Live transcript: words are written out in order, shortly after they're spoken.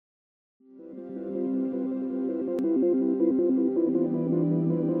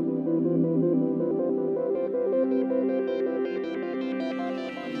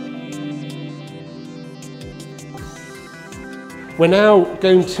We're now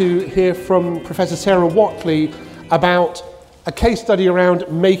going to hear from Professor Sarah Whatley about a case study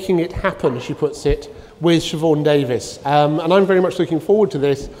around making it happen, she puts it, with Siobhan Davies. And I'm very much looking forward to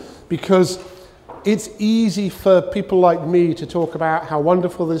this because it's easy for people like me to talk about how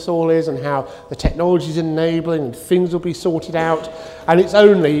wonderful this all is and how the technology is enabling and things will be sorted out. And it's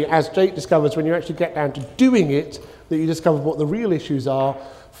only, as Jake discovers, when you actually get down to doing it, that you discover what the real issues are,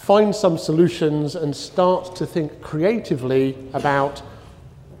 find some solutions and start to think creatively about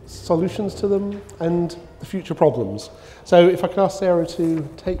solutions to them and the future problems. So if I can ask Sarah to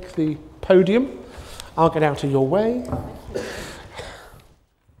take the podium, I'll get out of your way.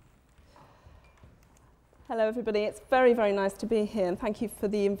 Hello everybody, it's very, very nice to be here and thank you for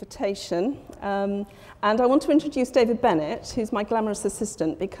the invitation. And I want to introduce David Bennett, who's my glamorous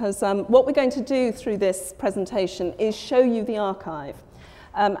assistant, because what we're going to do through this presentation is show you the archive.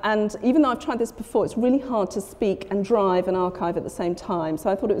 And even though I've tried this before, it's really hard to speak and drive an archive at the same time. So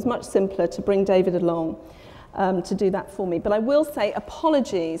I thought it was much simpler to bring David along to do that for me. But I will say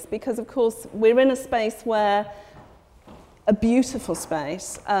apologies, because of course we're in a space where a beautiful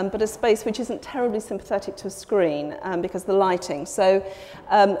space, but a space which isn't terribly sympathetic to a screen because of the lighting. So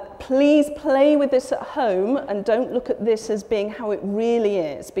please play with this at home and don't look at this as being how it really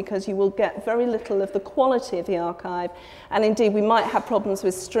is, because you will get very little of the quality of the archive. And indeed, we might have problems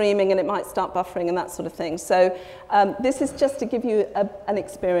with streaming and it might start buffering and that sort of thing. So this is just to give you an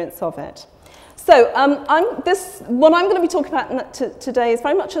experience of it. So what I'm going to be talking about today is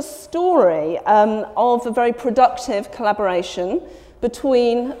very much a story of a very productive collaboration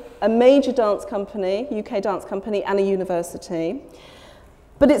between a major dance company, UK dance company, and a university.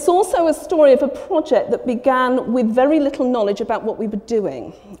 But it's also a story of a project that began with very little knowledge about what we were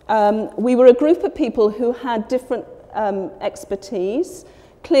doing. We were a group of people who had different expertise,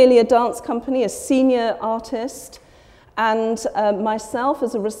 clearly a dance company, a senior artist, and myself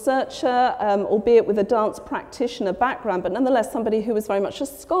as a researcher, albeit with a dance practitioner background, but nonetheless somebody who was very much a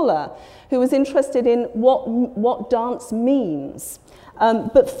scholar, who was interested in what dance means,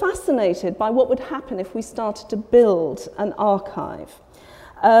 but fascinated by what would happen if we started to build an archive.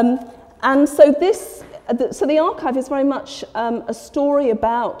 And so the archive is very much a story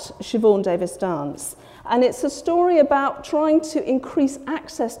about Siobhan Davies dance. And it's a story about trying to increase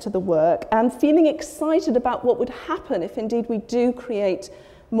access to the work and feeling excited about what would happen if indeed we do create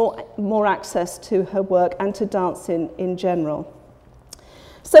more access to her work and to dance in general.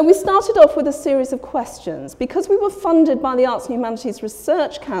 So we started off with a series of questions. Because we were funded by the Arts and Humanities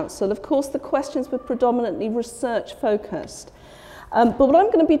Research Council, of course the questions were predominantly research focused. But what I'm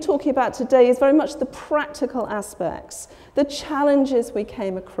going to be talking about today is very much the practical aspects, the challenges we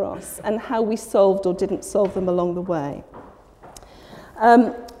came across and how we solved or didn't solve them along the way.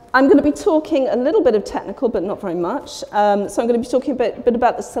 I'm going to be talking a little bit of technical, but not very much. So I'm going to be talking a bit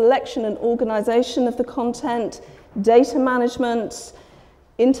about the selection and organisation of the content, data management,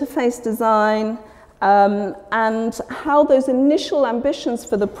 interface design, and how those initial ambitions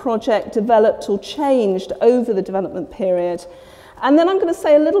for the project developed or changed over the development period. And then I'm going to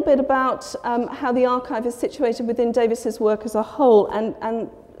say a little bit about how the archive is situated within Davies's work as a whole, and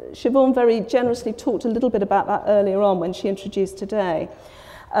Siobhan very generously talked a little bit about that earlier on when she introduced today.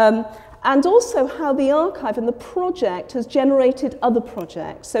 And also how the archive and the project has generated other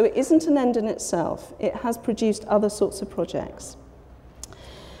projects. So it isn't an end in itself, it has produced other sorts of projects.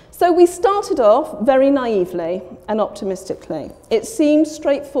 So we started off very naively and optimistically. It seemed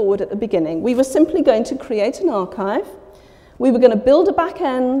straightforward at the beginning. We were simply going to create an archive. We were going to build a back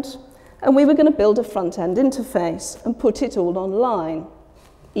end, and we were going to build a front end interface and put it all online.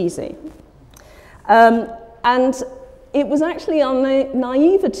 Easy. And it was actually our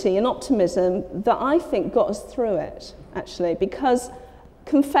naivety and optimism that I think got us through it, actually, because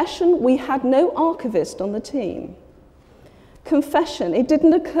confession, we had no archivist on the team. Confession, it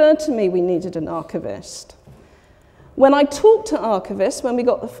didn't occur to me we needed an archivist. When I talked to archivists, when we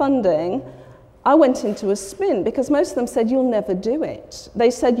got the funding, I went into a spin because most of them said, you'll never do it.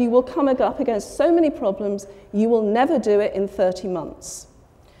 They said, you will come up against so many problems, you will never do it in 30 months.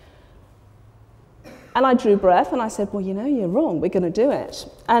 And I drew breath and I said, well, you know, you're wrong, we're going to do it.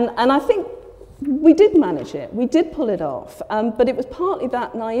 And I think we did manage it, we did pull it off, but it was partly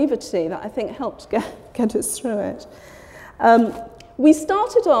that naivety that I think helped get us through it. We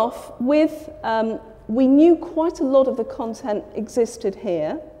started off with, we knew quite a lot of the content existed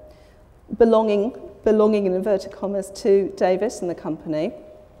here, belonging in inverted commas to Davies and the company.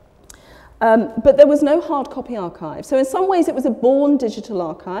 But there was no hard copy archive. So in some ways it was a born digital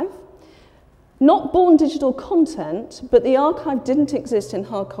archive. Not born digital content, but the archive didn't exist in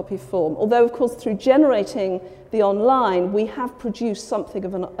hard copy form, although of course through generating the online we have produced something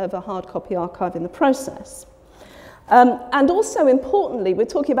of a hard copy archive in the process. And also importantly, we're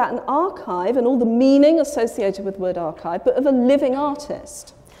talking about an archive and all the meaning associated with the word archive, but of a living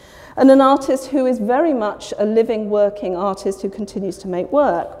artist. And an artist who is very much a living, working artist who continues to make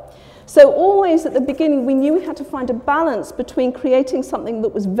work. So always at the beginning, we knew we had to find a balance between creating something that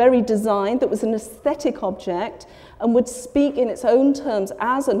was very designed, that was an aesthetic object, and would speak in its own terms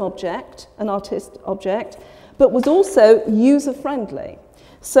as an object, an artist object, but was also user-friendly.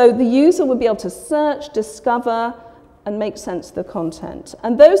 So the user would be able to search, discover, and make sense of the content.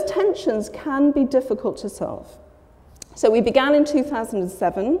 And those tensions can be difficult to solve. So we began in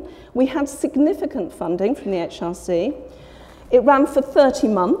 2007. We had significant funding from the HRC. It ran for 30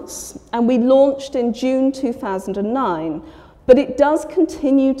 months, and we launched in June 2009. But it does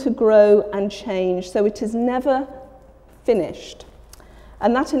continue to grow and change, so it is never finished.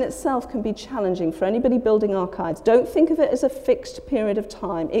 And that in itself can be challenging for anybody building archives. Don't think of it as a fixed period of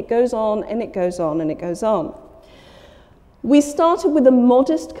time. It goes on, and it goes on, and it goes on. We started with a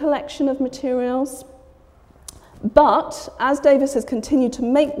modest collection of materials, but as Davis has continued to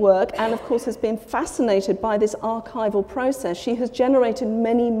make work and of course has been fascinated by this archival process, she has generated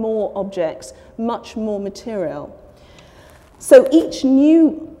many more objects, much more material. So each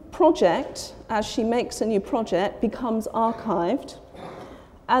new project, as she makes a new project, becomes archived,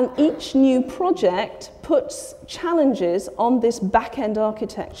 and each new project puts challenges on this back-end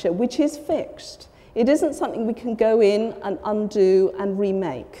architecture, which is fixed. It isn't something we can go in and undo and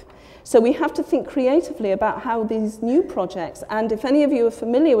remake. So we have to think creatively about how these new projects, and if any of you are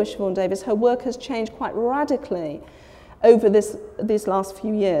familiar with Siobhan Davies, her work has changed quite radically over these last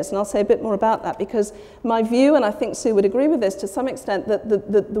few years. And I'll say a bit more about that, because my view, and I think Sue would agree with this to some extent, that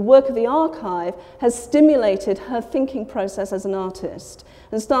the work of the archive has stimulated her thinking process as an artist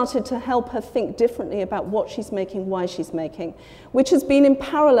and started to help her think differently about what she's making, why she's making, which has been in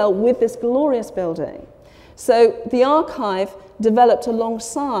parallel with this glorious building. So the archive developed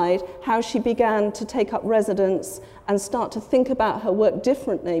alongside how she began to take up residence and start to think about her work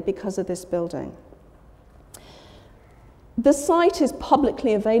differently because of this building. The site is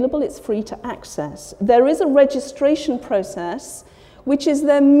publicly available, it's free to access. There is a registration process, which is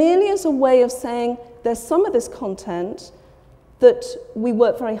there merely as a way of saying there's some of this content that we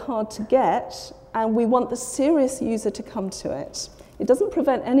work very hard to get, and we want the serious user to come to it. It doesn't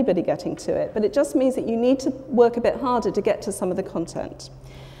prevent anybody getting to it, but it just means that you need to work a bit harder to get to some of the content.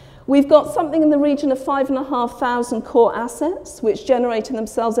 We've got something in the region of 5,500 core assets, which generate in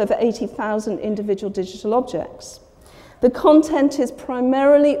themselves over 80,000 individual digital objects. The content is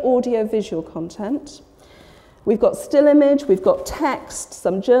primarily audio-visual content. We've got still image, we've got text,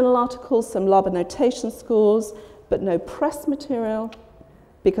 some journal articles, some lab annotation scores, but no press material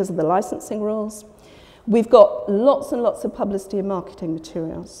because of the licensing rules. We've got lots and lots of publicity and marketing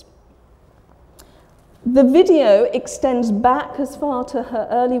materials. The video extends back as far to her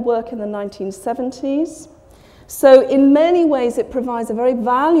early work in the 1970s. So in many ways, it provides a very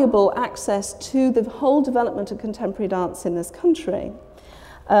valuable access to the whole development of contemporary dance in this country.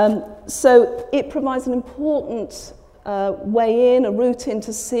 So it provides an important way in, a route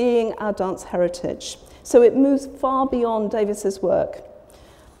into seeing our dance heritage. So it moves far beyond Davis's work.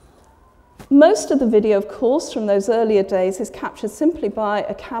 Most of the video, of course, from those earlier days is captured simply by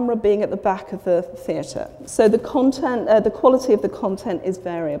a camera being at the back of the theatre. So the content, the quality of the content is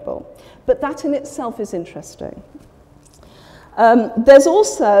variable. But that in itself is interesting. There's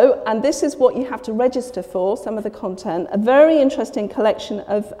also, and this is what you have to register for, some of the content, a very interesting collection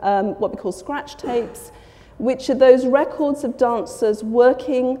of what we call scratch tapes, which are those records of dancers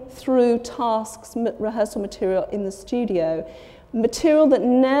working through tasks, rehearsal material in the studio, material that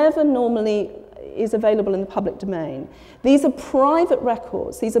never normally is available in the public domain. These are private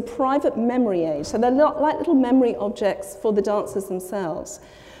records, these are private memory aids, so they're not like little memory objects for the dancers themselves.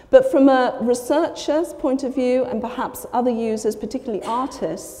 But from a researcher's point of view, and perhaps other users, particularly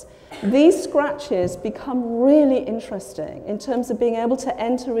artists, these scratches become really interesting in terms of being able to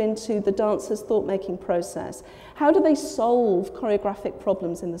enter into the dancer's thought-making process. How do they solve choreographic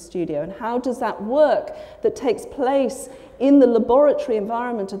problems in the studio? And how does that work that takes place in the laboratory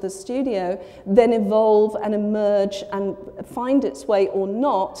environment of the studio then evolve and emerge and find its way or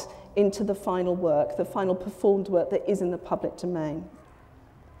not into the final work, the final performed work that is in the public domain?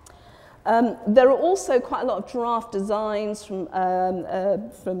 There are also quite a lot of draft designs from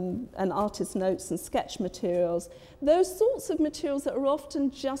an artist's notes and sketch materials. Those sorts of materials that are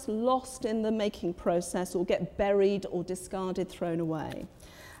often just lost in the making process or get buried or discarded, thrown away.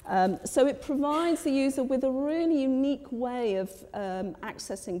 So it provides the user with a really unique way of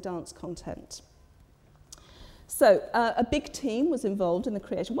accessing dance content. So a big team was involved in the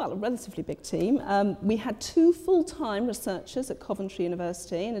creation, well, a relatively big team. We had 2 full-time researchers at Coventry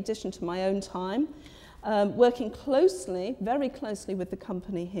University, in addition to my own time, working closely, very closely with the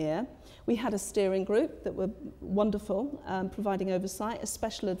company here. We had a steering group that were wonderful, providing oversight, a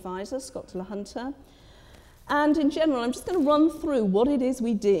special advisor, Scott Delahunter. And in general, I'm just going to run through what it is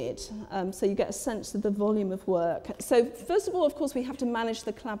we did, so you get a sense of the volume of work. So first of all, of course, we have to manage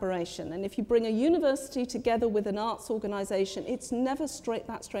the collaboration. And if you bring a university together with an arts organisation, it's never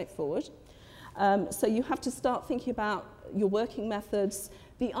that straightforward. So you have to start thinking about your working methods.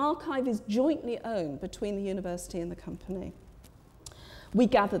 The archive is jointly owned between the university and the company. We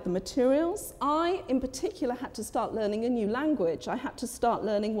gathered the materials. I, in particular, had to start learning a new language. I had to start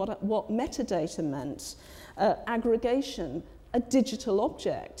learning what metadata meant, aggregation, a digital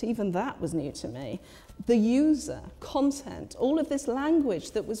object, even that was new to me, the user, content, all of this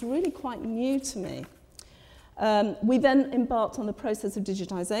language that was really quite new to me. We then embarked on the process of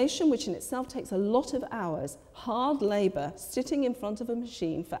digitization, which in itself takes a lot of hours, hard labor, sitting in front of a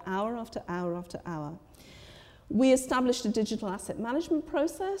machine for hour after hour after hour. We established a digital asset management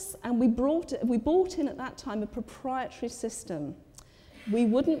process, and we brought in at that time a proprietary system. We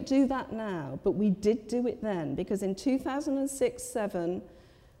wouldn't do that now, but we did do it then, because in 2006-07,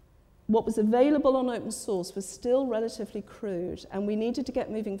 what was available on open source was still relatively crude, and we needed to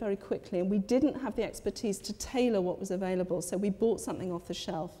get moving very quickly, and we didn't have the expertise to tailor what was available, so we bought something off the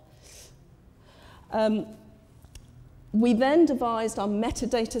shelf. We then devised our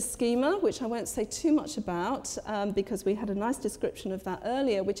metadata schema, which I won't say too much about because we had a nice description of that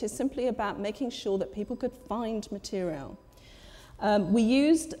earlier, which is simply about making sure that people could find material. We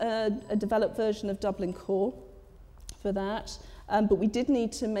used a developed version of Dublin Core for that, but we did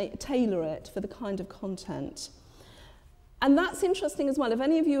need to tailor it for the kind of content. And that's interesting as well. If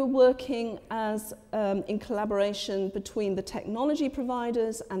any of you are working as in collaboration between the technology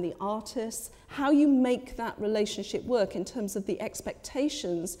providers and the artists, how you make that relationship work in terms of the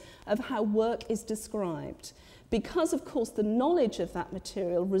expectations of how work is described. Because, of course, the knowledge of that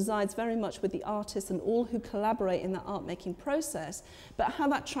material resides very much with the artists and all who collaborate in that art-making process, but how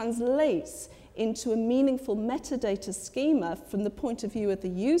that translates into a meaningful metadata schema from the point of view of the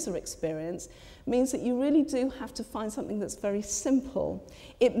user experience means that you really do have to find something that's very simple.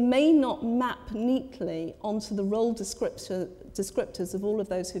 It may not map neatly onto the role descriptors of all of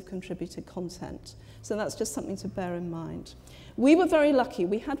those who've contributed content. So that's just something to bear in mind. We were very lucky.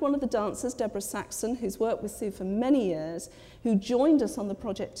 We had one of the dancers, Deborah Saxon, who's worked with Sue for many years, who joined us on the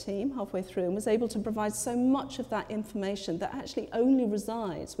project team halfway through and was able to provide so much of that information that actually only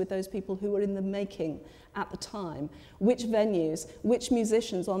resides with those people who were in the making at the time, which venues, which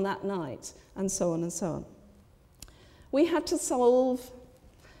musicians on that night, and so on and so on. We had to solve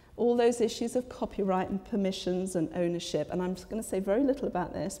all those issues of copyright and permissions and ownership, and I'm just going to say very little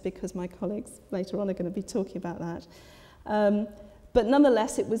about this because my colleagues later on are going to be talking about that. But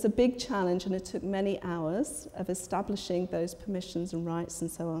nonetheless, it was a big challenge, and it took many hours of establishing those permissions and rights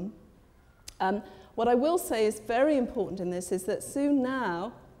and so on. What I will say is very important in this is that Sue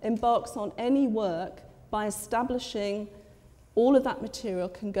now embarks on any work by establishing all of that material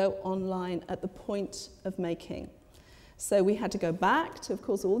can go online at the point of making. So we had to go back to, of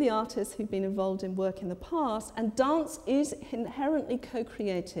course, all the artists who've been involved in work in the past, and dance is inherently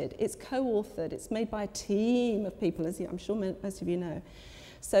co-created. It's co-authored. It's made by a team of people, as I'm sure most of you know.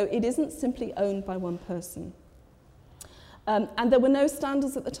 So it isn't simply owned by one person. And there were no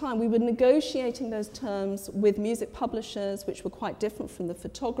standards at the time. We were negotiating those terms with music publishers, which were quite different from the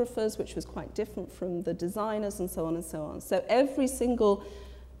photographers, which was quite different from the designers, and so on and so on. So every single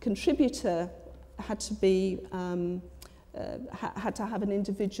contributor had to be had to have an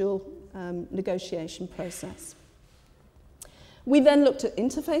individual negotiation process. We then looked at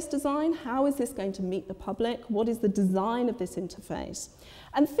interface design. How is this going to meet the public? What is the design of this interface?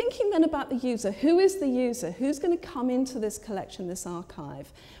 And thinking then about the user. Who is the user? Who's going to come into this collection, this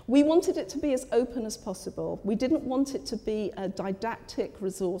archive? We wanted it to be as open as possible. We didn't want it to be a didactic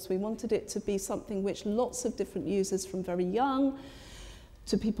resource. We wanted it to be something which lots of different users, from very young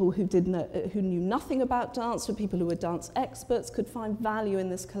to people who knew nothing about dance, to people who were dance experts, could find value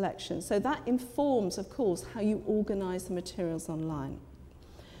in this collection. So that informs, of course, how you organize the materials online.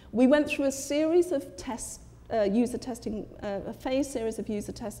 We went through a series of tests, user testing, a phase series of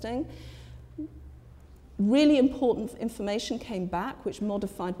user testing. Really important information came back, which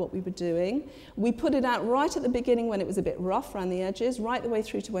modified what we were doing. We put it out right at the beginning when it was a bit rough around the edges, right the way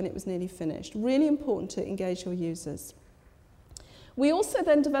through to when it was nearly finished. Really important to engage your users. We also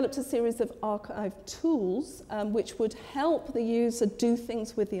then developed a series of archive tools which would help the user do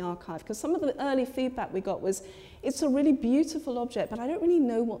things with the archive, because some of the early feedback we got was, it's a really beautiful object, but I don't really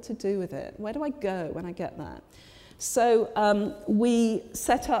know what to do with it. Where do I go when I get there? So we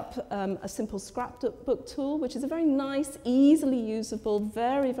set up a simple scrapbook tool, which is a very nice, easily usable,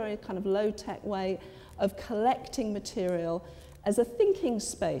 very, very kind of low-tech way of collecting material as a thinking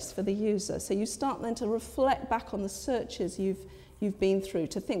space for the user. So you start then to reflect back on the searches you've been through,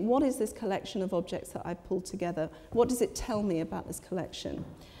 to think, what is this collection of objects that I pulled together? What does it tell me about this collection?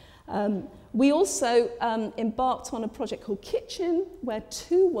 We also embarked on a project called Kitchen, where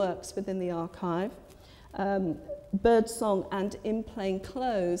 2 works within the archive, Birdsong and In Plain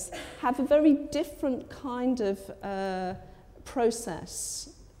Clothes, have a very different kind of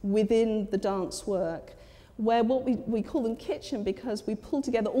process within the dance work, where what we call them Kitchen because we pull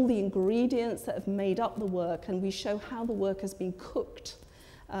together all the ingredients that have made up the work and we show how the work has been cooked.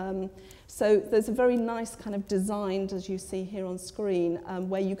 So there's a very nice kind of designed, as you see here on screen,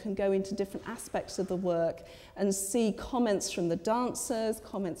 where you can go into different aspects of the work and see comments from the dancers,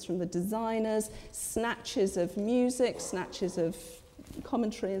 comments from the designers, snatches of music, snatches of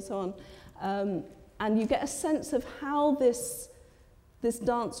commentary and so on. And you get a sense of how this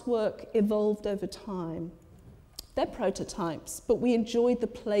dance work evolved over time. They're prototypes, but we enjoyed the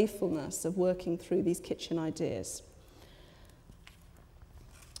playfulness of working through these kitchen ideas.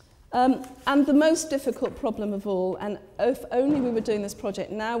 And the most difficult problem of all, and if only we were doing this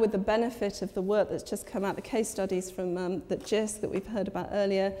project now with the benefit of the work that's just come out, the case studies from the GIST that we've heard about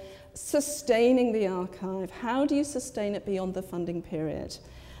earlier, sustaining the archive. How do you sustain it beyond the funding period?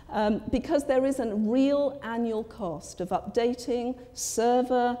 Because there is a real annual cost of updating,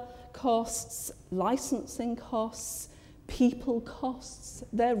 server costs, licensing costs, people costs.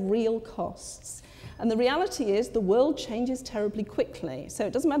 They're real costs. And the reality is the world changes terribly quickly. So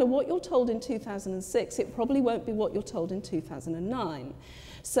it doesn't matter what you're told in 2006, it probably won't be what you're told in 2009.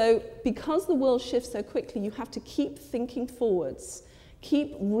 So because the world shifts so quickly, you have to keep thinking forwards,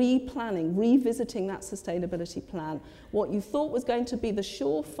 keep replanning, revisiting that sustainability plan. What you thought was going to be the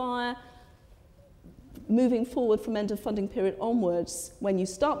surefire moving forward from end of funding period onwards when you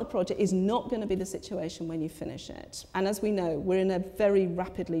start the project is not going to be the situation when you finish it. And as we know, we're in a very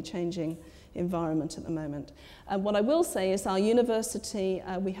rapidly changing environment at the moment. What I will say is our university,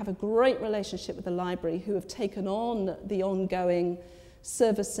 we have a great relationship with the library who have taken on the ongoing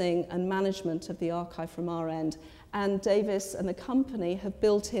servicing and management of the archive from our end. And Davis and the company have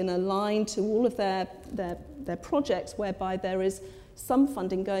built in a line to all of their projects whereby there is some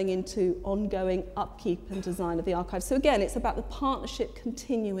funding going into ongoing upkeep and design of the archive. So again, it's about the partnership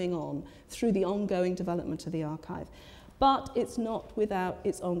continuing on through the ongoing development of the archive. But it's not without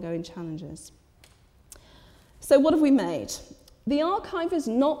its ongoing challenges. So what have we made? The archive is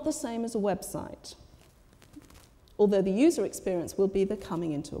not the same as a website, although the user experience will be the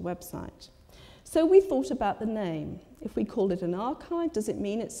coming into a website. So we thought about the name. If we call it an archive, does it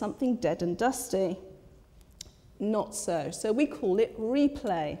mean it's something dead and dusty? Not so. So we call it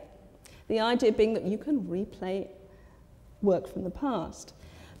RePlay. The idea being that you can replay work from the past.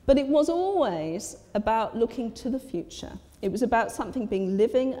 But it was always about looking to the future. It was about something being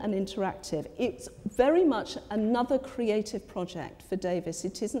living and interactive. It's very much another creative project for Davis.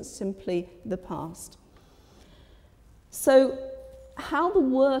 It isn't simply the past. So how the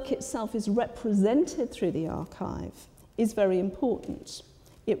work itself is represented through the archive is very important.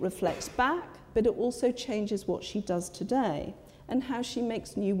 It reflects back, but it also changes what she does today and how she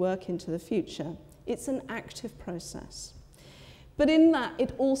makes new work into the future. It's an active process. But in that,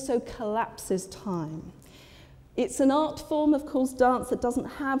 it also collapses time. It's an art form, of course, dance, that doesn't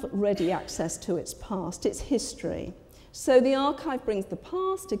have ready access to its past, its history. So the archive brings the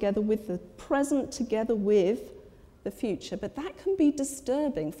past together with the present, together with the future. But that can be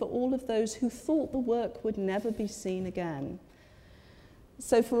disturbing for all of those who thought the work would never be seen again.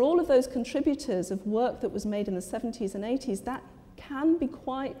 So for all of those contributors of work that was made in the 70s and 80s, that can be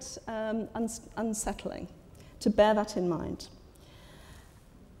quite unsettling, to bear that in mind.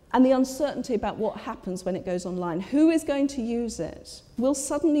 And the uncertainty about what happens when it goes online. Who is going to use it?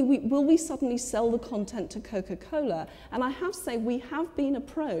 Will we suddenly sell the content to Coca-Cola? And I have to say, we have been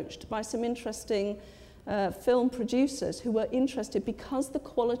approached by some interesting film producers who were interested because the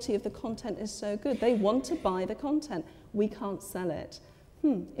quality of the content is so good. They want to buy the content. We can't sell it.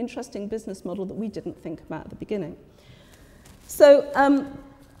 Interesting business model that we didn't think about at the beginning. So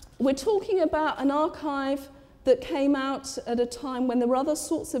we're talking about an archive that came out at a time when there were other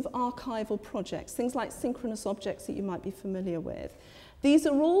sorts of archival projects, things like synchronous objects that you might be familiar with. These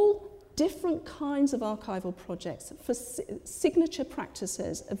are all different kinds of archival projects for signature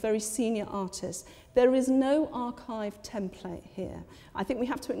practices of very senior artists. There is no archive template here. I think we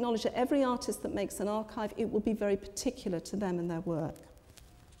have to acknowledge that every artist that makes an archive, it will be very particular to them and their work.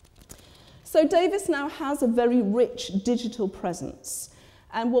 So Davies now has a very rich digital presence.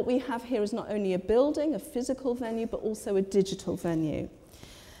 And what we have here is not only a building, a physical venue, but also a digital venue,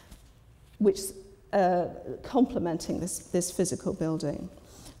 which complementing this physical building.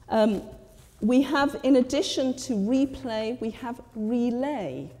 We have, in addition to RePlay, we have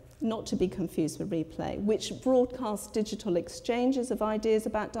Relay, not to be confused with RePlay, which broadcasts digital exchanges of ideas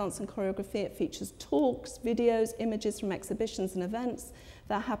about dance and choreography. It features talks, videos, images from exhibitions and events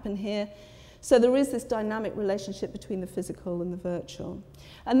that happen here. So there is this dynamic relationship between the physical and the virtual.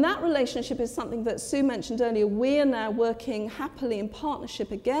 And that relationship is something that Sue mentioned earlier. We are now working happily in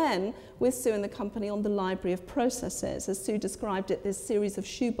partnership again with Sue and the company on the library of processes. As Sue described it, this series of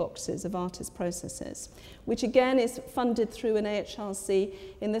shoeboxes of artist processes, which again is funded through an AHRC,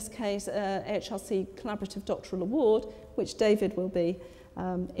 in this case, AHRC Collaborative Doctoral Award, which David will be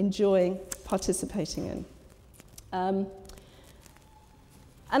enjoying participating in.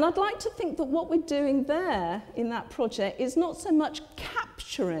 And I'd like to think that what we're doing there in that project is not so much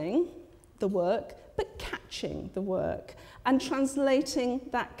capturing the work, but catching the work and translating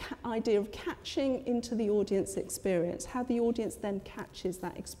that idea of catching into the audience experience, how the audience then catches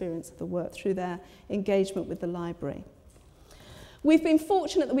that experience of the work through their engagement with the library. We've been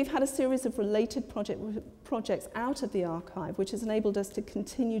fortunate that we've had a series of related projects out of the archive, which has enabled us to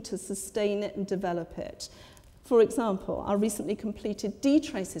continue to sustain it and develop it. For example, our recently completed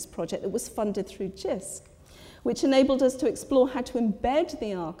D-Traces project that was funded through JISC, which enabled us to explore how to embed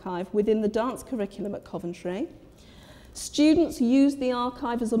the archive within the dance curriculum at Coventry. Students used the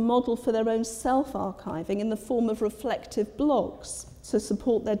archive as a model for their own self-archiving in the form of reflective blogs to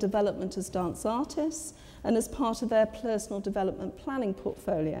support their development as dance artists and as part of their personal development planning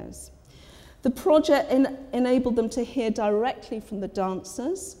portfolios. The project enabled them to hear directly from the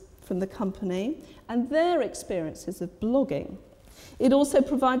dancers, from the company, and their experiences of blogging. It also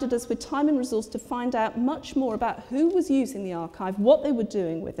provided us with time and resource to find out much more about who was using the archive, what they were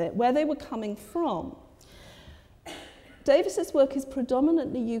doing with it, where they were coming from. Davies's work is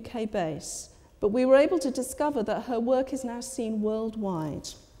predominantly UK-based, but we were able to discover that her work is now seen worldwide.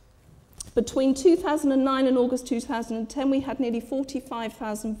 Between 2009 and August 2010, we had nearly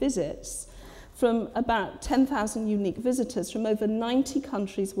 45,000 visits from about 10,000 unique visitors from over 90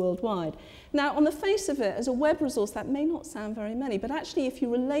 countries worldwide. Now, on the face of it, as a web resource, that may not sound very many, but actually, if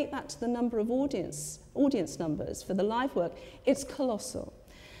you relate that to the number of audience numbers for the live work, it's colossal.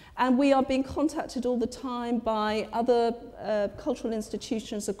 And we are being contacted all the time by other cultural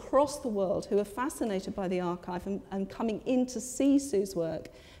institutions across the world who are fascinated by the archive and coming in to see Sue's work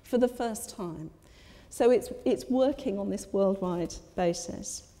for the first time. So it's working on this worldwide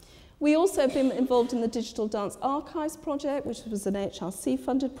basis. We also have been involved in the Digital Dance Archives project, which was an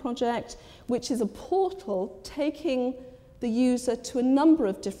HRC-funded project, which is a portal taking the user to a number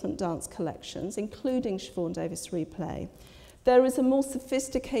of different dance collections, including Siobhan Davies RePlay. There is a more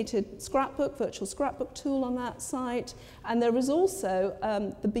sophisticated scrapbook, virtual scrapbook tool on that site, and there is also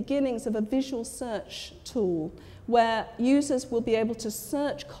the beginnings of a visual search tool where users will be able to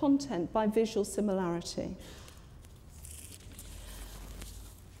search content by visual similarity.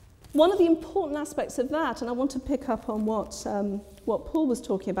 One of the important aspects of that, and I want to pick up on what Paul was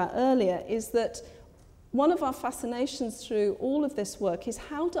talking about earlier, is that one of our fascinations through all of this work is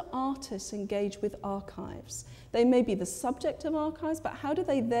how do artists engage with archives? They may be the subject of archives, but how do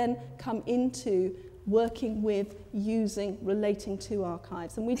they then come into working with, using, relating to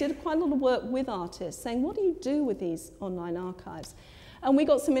archives? And we did quite a lot of work with artists saying, what do you do with these online archives? And we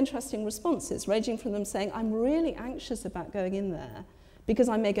got some interesting responses, ranging from them saying, I'm really anxious about going in there because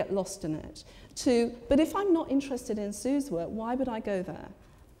I may get lost in it, to, but if I'm not interested in Sue's work, why would I go there?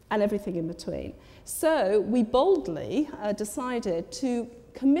 And everything in between. So we boldly decided to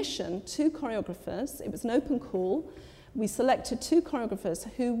commission 2 choreographers. It was an open call. We selected 2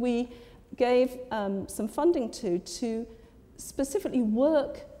 choreographers who we gave some funding to specifically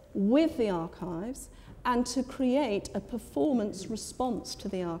work with the archives and to create a performance response to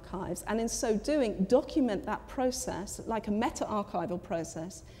the archives, and in so doing, document that process like a meta-archival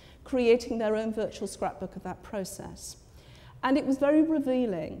process, creating their own virtual scrapbook of that process. And it was very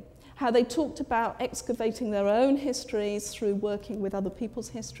revealing how they talked about excavating their own histories through working with other people's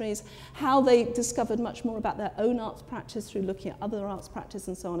histories, how they discovered much more about their own arts practice through looking at other arts practice,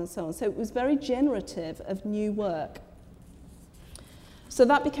 and so on and so on. So it was very generative of new work. So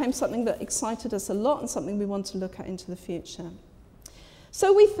that became something that excited us a lot and something we want to look at into the future.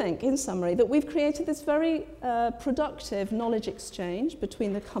 So we think, in summary, that we've created this very productive knowledge exchange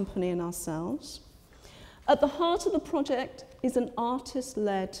between the company and ourselves. At the heart of the project is an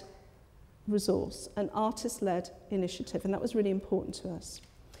artist-led resource, an artist-led initiative, and that was really important to us.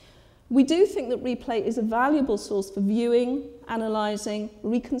 We do think that RePlay is a valuable source for viewing, analysing,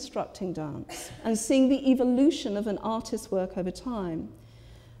 reconstructing dance, and seeing the evolution of an artist's work over time.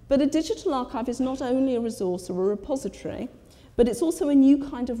 But a digital archive is not only a resource or a repository, but it's also a new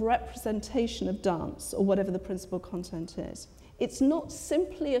kind of representation of dance, or whatever the principal content is. It's not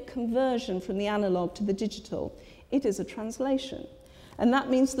simply a conversion from the analogue to the digital, it is a translation. And that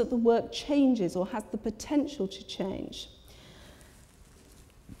means that the work changes or has the potential to change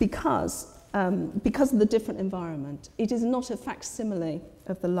because of the different environment. It is not a facsimile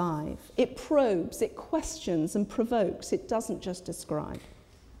of the live. It probes, it questions and provokes, it doesn't just describe.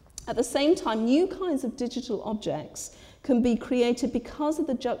 At the same time, new kinds of digital objects can be created because of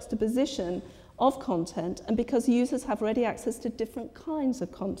the juxtaposition of content and because users have ready access to different kinds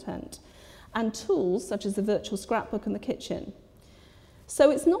of content and tools such as the virtual scrapbook and the kitchen. So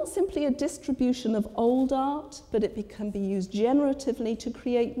it's not simply a distribution of old art, but it can be used generatively to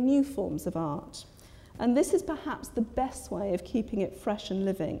create new forms of art. And this is perhaps the best way of keeping it fresh and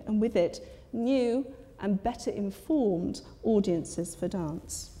living, and with it, new and better informed audiences for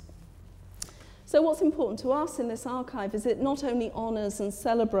dance. So what's important to us in this archive is it not only honours and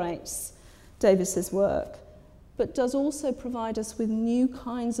celebrates Davies's work, but does also provide us with new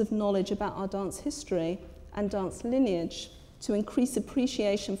kinds of knowledge about our dance history and dance lineage to increase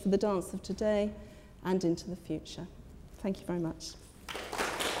appreciation for the dance of today and into the future. Thank you very much.